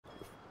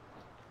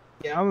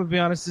Yeah, I'm gonna be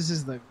honest. This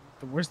is the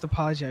worst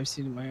apology I've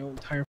seen in my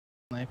entire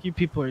life. You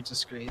people are a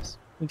disgrace.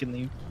 We can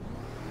leave.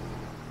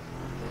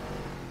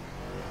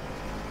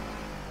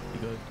 You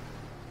good?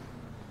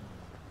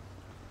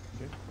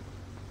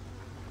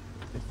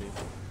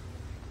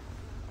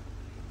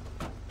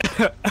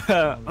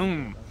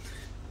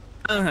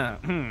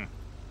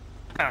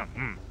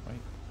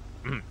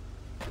 You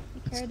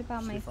cared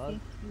about my safety.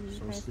 You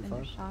guys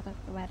been shot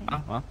at the wedding.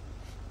 Back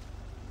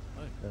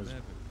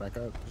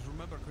up. Just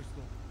remember,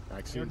 Crystal.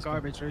 Backseat. You're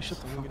garbage, right? Shut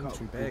the fuck up.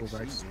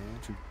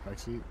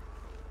 Backseat.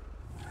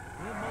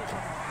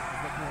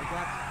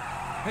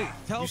 Hey,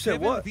 tell You said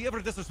Kevin what? if he ever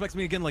disrespects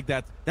me again like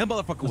that, that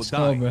motherfucker will Let's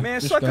die. go, bro. Man,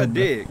 Just suck go, a bro.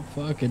 dick.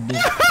 Fuck a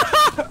dick.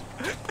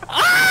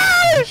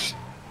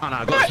 Oh,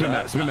 no, go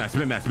spin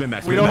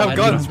back. We don't have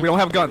guns. We don't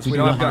have guns. We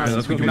don't have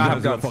guns. We We do not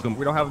have guns.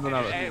 We don't have none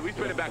of it. Hey, we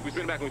spin it back. We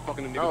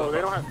fucking them niggas. No,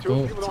 they don't have.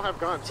 Two people don't have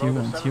guns. Tier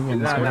 1, tier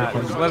 1. Let's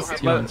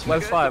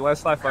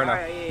slide for now.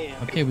 Alright,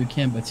 yeah. Okay, we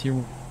can, but tier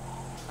 1.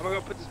 I'm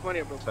gonna put this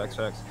money up real quick.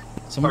 Facts.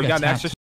 Someone We got got an extra. tapped.